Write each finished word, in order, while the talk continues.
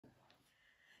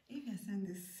send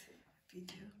this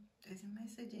video. There's a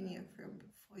message in here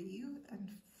for you and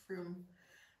from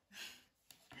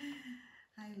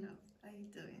hi love, how you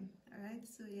doing? All right,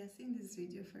 so you're seeing this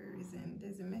video for a reason.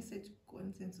 There's a message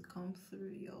wanting to come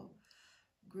through your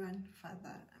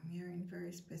grandfather. I'm hearing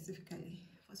very specifically.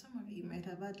 For some of you, you might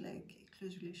have had like a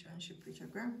close relationship with your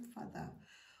grandfather,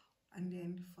 and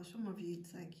then for some of you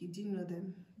it's like you didn't know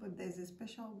them, but there's a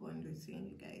special bond between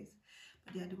you guys.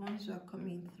 But they are the ones who are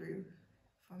coming through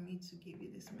for me to give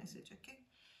you this message. Okay,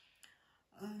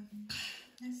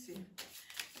 let's see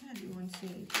what do you want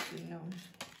to know.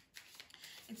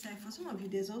 It's like for some of you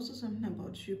there's also something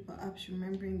about you perhaps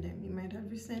remembering them. You might have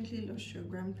recently lost your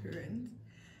grandparent,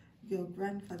 your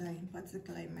grandfather in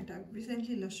particular. You might have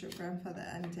recently lost your grandfather,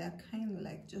 and they're kind of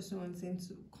like just wanting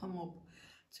to come up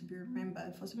to be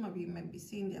remembered. For some of you, you might be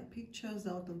seeing their pictures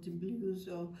out of the blues,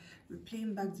 or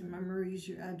replaying back the memories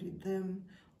you had with them,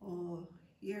 or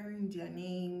hearing their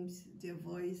names, their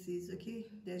voices. Okay,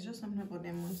 there's just something about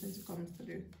them wanting to come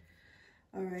through.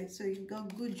 All right, so you've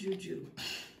got good juju.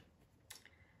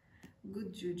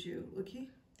 Good juju. Okay,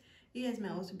 you guys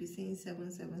might also be seeing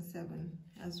 777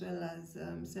 as well as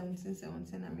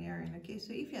 1717. I'm hearing. Okay,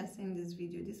 so if you are seeing this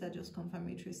video, these are just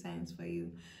confirmatory signs for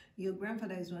you. Your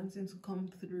grandfather is wanting to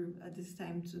come through at this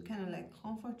time to kind of like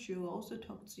comfort you, also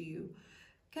talk to you.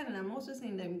 Kind of, I'm also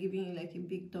saying that I'm giving you like a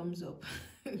big thumbs up.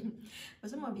 For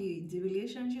some of you, the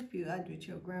relationship you had with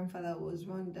your grandfather was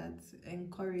one that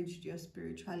encouraged your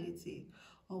spirituality,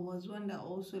 or was one that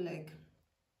also, like,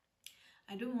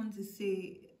 I don't want to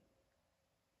say,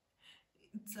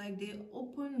 it's like they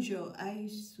opened your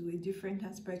eyes to a different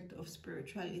aspect of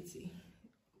spirituality.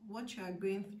 What you are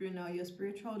going through now, your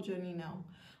spiritual journey now,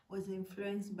 was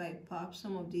influenced by perhaps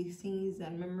some of the things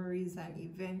and memories and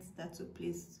events that took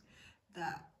place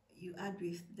that you had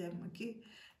with them. Okay,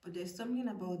 but there's something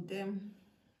about them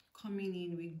coming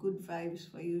in with good vibes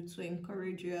for you to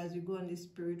encourage you as you go on this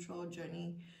spiritual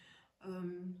journey.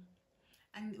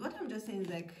 And what I'm just saying is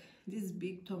like this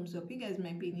big thumbs up. You guys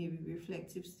might be in a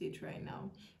reflective state right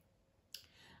now,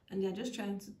 and they're just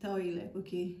trying to tell you like,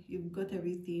 okay, you've got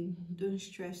everything, don't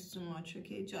stress too much.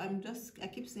 Okay, I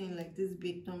keep saying like this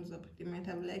big thumbs up. They might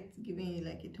have liked giving you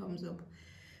like a thumbs up.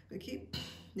 Okay,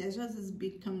 there's just this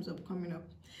big thumbs up coming up.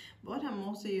 But what I'm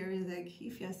also hearing is like,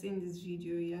 if you're seeing this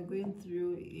video, you're going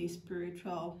through a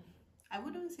spiritual, I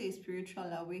wouldn't say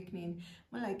spiritual awakening,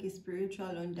 more like a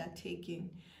spiritual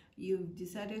undertaking. You've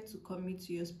decided to commit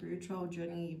to your spiritual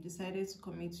journey. You've decided to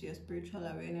commit to your spiritual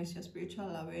awareness. Your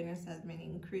spiritual awareness has been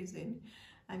increasing,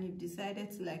 and you've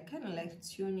decided to like kind of like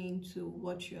tune into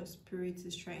what your spirit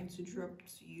is trying to drop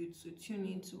to you, to tune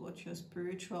into what your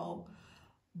spiritual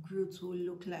growth will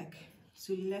look like,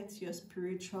 to let the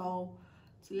spiritual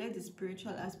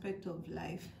aspect of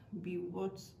life be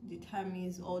what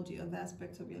determines all the other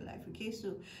aspects of your life. Okay,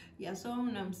 so yeah,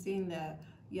 someone, I'm saying that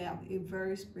yeah, a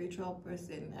very spiritual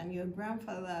person, and your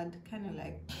grandfather had kind of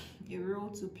like a role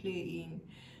to play in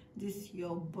this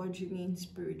your burgeoning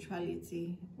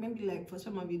spirituality. Maybe like for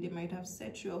some of you, they might have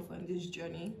set you off on this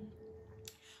journey,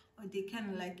 or they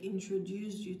kind of like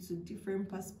introduced you to different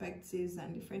perspectives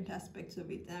and different aspects of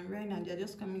it, and right now they're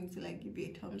just coming to like give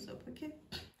you a thumbs up. Okay,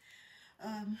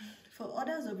 for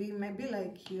others of you, it might be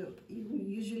like you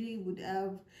usually would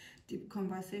have deep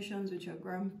conversations with your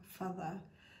grandfather.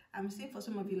 I'm saying for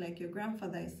some of you, like your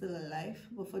grandfather is still alive,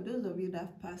 but for those of you that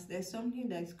have passed, there's something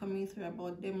that is coming through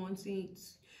about them wanting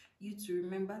you to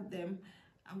remember them,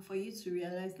 and for you to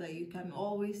realize that you can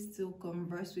always still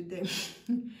converse with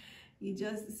them. You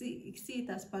just see it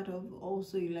as part of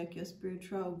also like your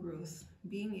spiritual growth,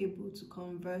 being able to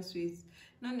converse with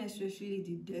not necessarily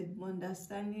the dead, but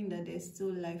understanding that there's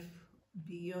still life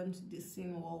beyond the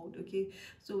seen world. Okay,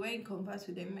 so when you converse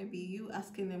with them, maybe you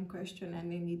asking them question,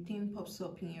 and then the thing pops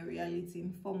up in your reality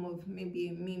in form of maybe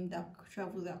a meme that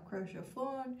travels across your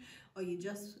phone, or you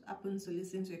just happen to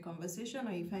listen to a conversation,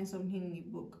 or you find something in a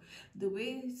book. The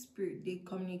way they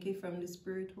communicate from the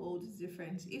spirit world is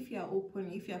different. If you're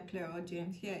open, if you're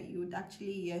clairaudient, here you would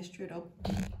actually hear straight up.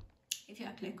 If you're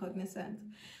claircognizant,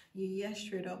 you hear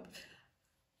straight up.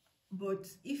 But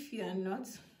if you are not,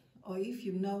 or if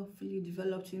you've not fully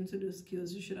developed into those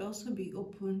skills, you should also be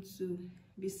open to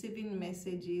receiving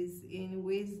messages in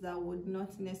ways that would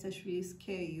not necessarily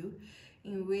scare you,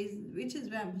 in ways, which is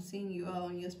where I'm seeing you are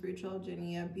on your spiritual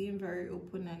journey. You're being very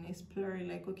open and exploring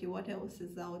like, okay, what else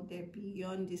is out there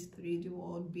beyond this 3D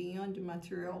world, beyond the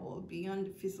material world, beyond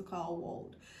the physical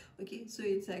world. Okay, so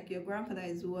it's like your grandfather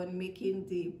is the one making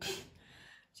the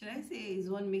should I say, is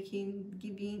one making,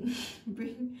 giving,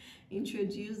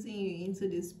 introducing you into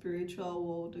the spiritual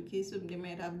world. Okay, so they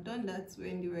might have done that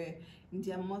when they were in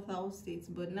their mortal states,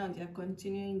 but now they are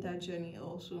continuing that journey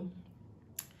also.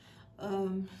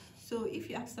 So if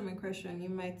you ask them a question, you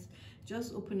might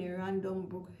just open a random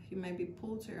book. You might be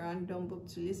pulled to a random book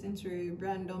to listen to a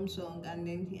random song, and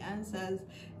then the answers,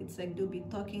 it's like they'll be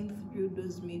talking through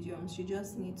those mediums. You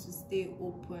just need to stay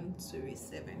open to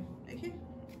receiving. Okay,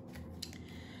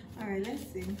 all right,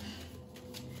 let's see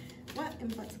what in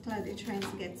particular they're trying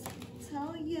to get to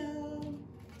tell you.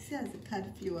 See, as the card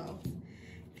flew out,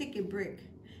 take a break.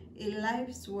 A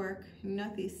life's work,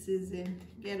 not a season.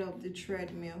 Get off the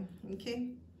treadmill. Okay,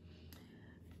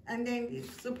 and then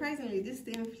surprisingly, this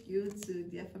thing flew to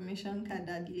the affirmation card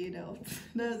that laid out.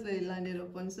 That's where it landed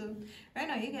upon. So right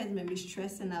now, you guys may be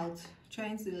stressing out,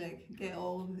 trying to like get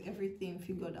everything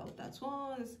figured out at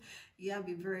once. You have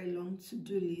a very long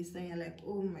to-do list, and you're like,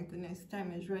 oh my goodness,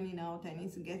 time is running out. I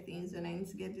need to get things and I need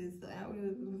to get this.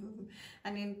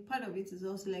 And then part of it is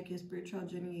also like your spiritual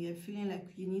journey. You're feeling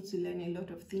like you need to learn a lot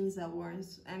of things at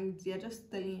once, and they're just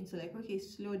telling you to like, okay,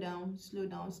 slow down, slow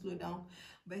down, slow down.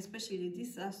 But especially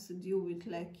this has to do with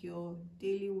like your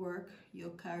daily work,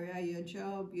 your career, your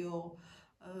job, your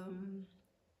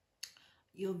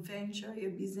venture, your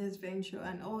business venture,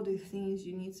 and all the things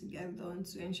you need to get done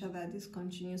to ensure that this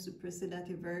continues to proceed at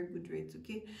a very good rate.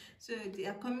 Okay, so they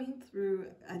are coming through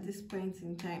at this point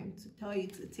in time to tell you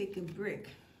to take a break.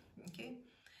 Okay,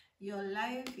 your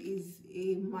life is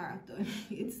a marathon.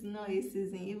 It's not a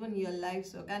season. Even your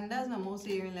life's work, and that's what I'm also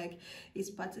hearing, like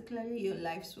it's particularly your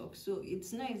life's work. So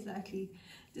it's not exactly,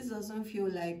 this doesn't feel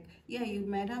like, yeah, you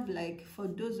might have like, for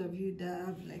those of you that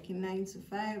have like a 9 to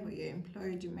 5 or you're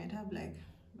employed, you might have like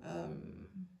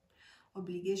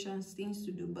obligations, things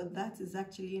to do, but that is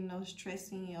actually not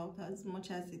stressing you out as much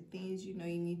as the things you know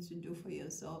you need to do for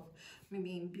yourself,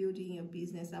 maybe in building your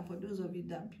business. And for those of you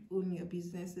that own your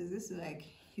businesses, this is like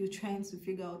you're trying to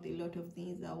figure out a lot of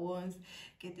things at once,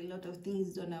 get a lot of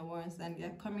things done at once, and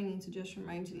they're coming in to just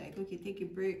remind you like, okay, take a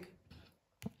break,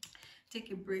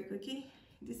 okay?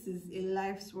 This is a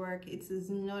life's work. It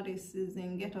is not a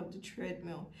season. Get off the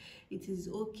treadmill. It is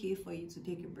okay for you to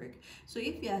take a break. So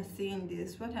if you are saying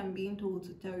this, what I'm being told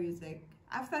to tell you is like,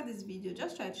 after this video,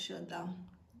 just try to shut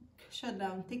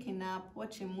down, take a nap,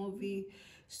 watch a movie,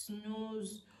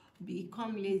 snooze,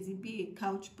 become lazy, be a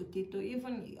couch potato.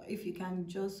 Even if you can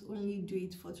just only do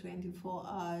it for 24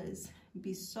 hours,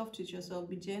 be soft with yourself,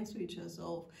 be gentle with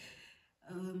yourself.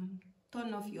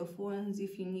 Turn off your phones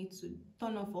if you need to,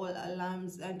 turn off all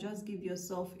alarms, and just give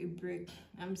yourself a break.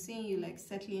 I'm seeing you like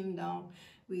settling down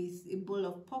with a bowl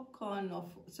of popcorn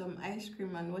or some ice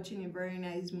cream and watching a very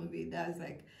nice movie. That's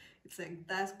like, it's like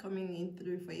that's coming in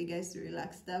through for you guys to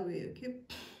relax that way. Okay,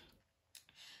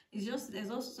 it's just,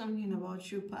 there's also something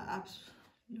about you perhaps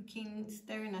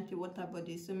staring at a water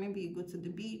body. So maybe you go to the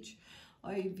beach,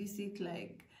 or you visit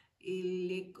like a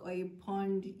lake or a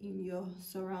pond in your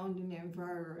surrounding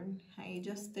environment, and you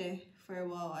just stare for a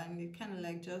while, and it kind of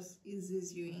like just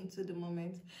eases you into the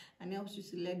moment and helps you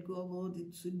to let go of all the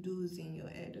to-dos in your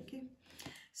head. Okay,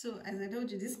 so as I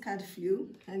told you, this card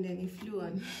flew, and then it flew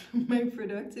on. My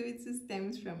productivity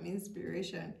stems from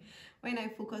inspiration. When I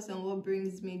focus on what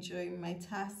brings me joy, my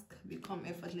tasks become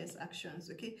effortless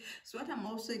actions. Okay, so what I'm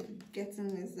also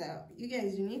getting is that you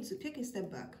guys, you need to take a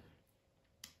step back.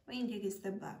 When you take a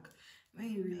step back,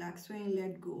 when you relax, when you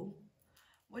let go,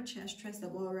 what you're stressed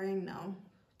about right now,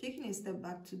 taking a step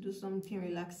back to do something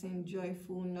relaxing,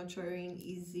 joyful, nurturing,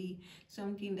 easy,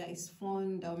 something that is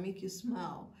fun, that will make you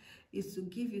smile, is to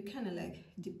give you kind of like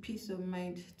the peace of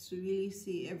mind to really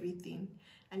see everything,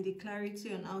 and the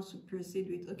clarity on how to proceed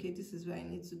with, okay, this is what I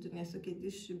need to do next. Okay,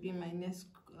 this should be my next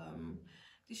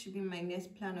this should be my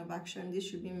next plan of action. This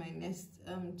should be my next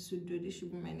to do. This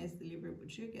should be my next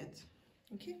deliverable. You get?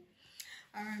 Okay,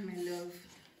 all right, my love,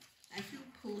 I feel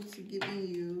pulled to giving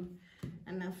you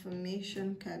an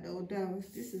affirmation card, although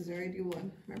this is already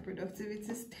one. My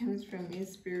productivity stems from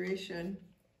inspiration.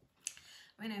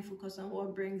 When I focus on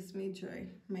what brings me joy,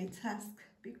 my tasks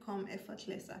become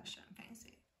effortless action. Can you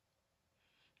say?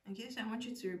 Okay, so I want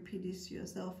you to repeat this to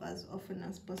yourself as often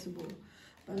as possible,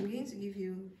 but I'm going to give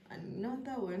you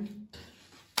another one,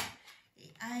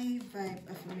 a high vibe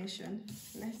affirmation.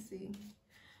 Let's see.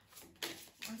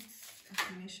 What's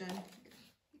affirmation?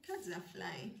 The cards are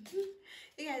flying.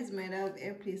 You guys might have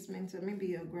air placement, or maybe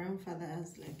your grandfather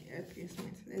has like air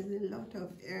placement. There's a lot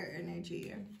of air energy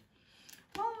here.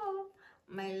 Oh,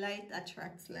 my light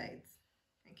attracts light.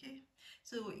 Okay,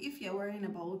 so if you're worrying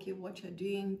about, okay, what you're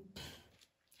doing,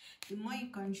 the more you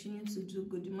continue to do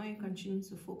good, the more you continue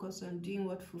to focus on doing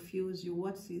what fulfills you,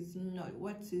 what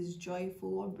is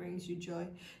joyful, what brings you joy,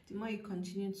 the more you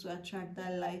continue to attract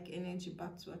that like energy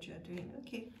back to what you're doing.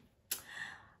 Okay.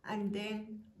 And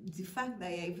then the fact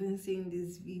that you're even seeing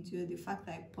this video, the fact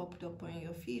that it popped up on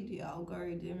your feed, your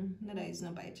algorithm, know that it's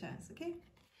not by chance. Okay.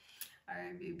 All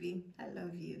right, baby, I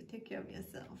love you. Take care of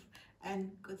yourself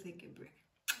and go take a break.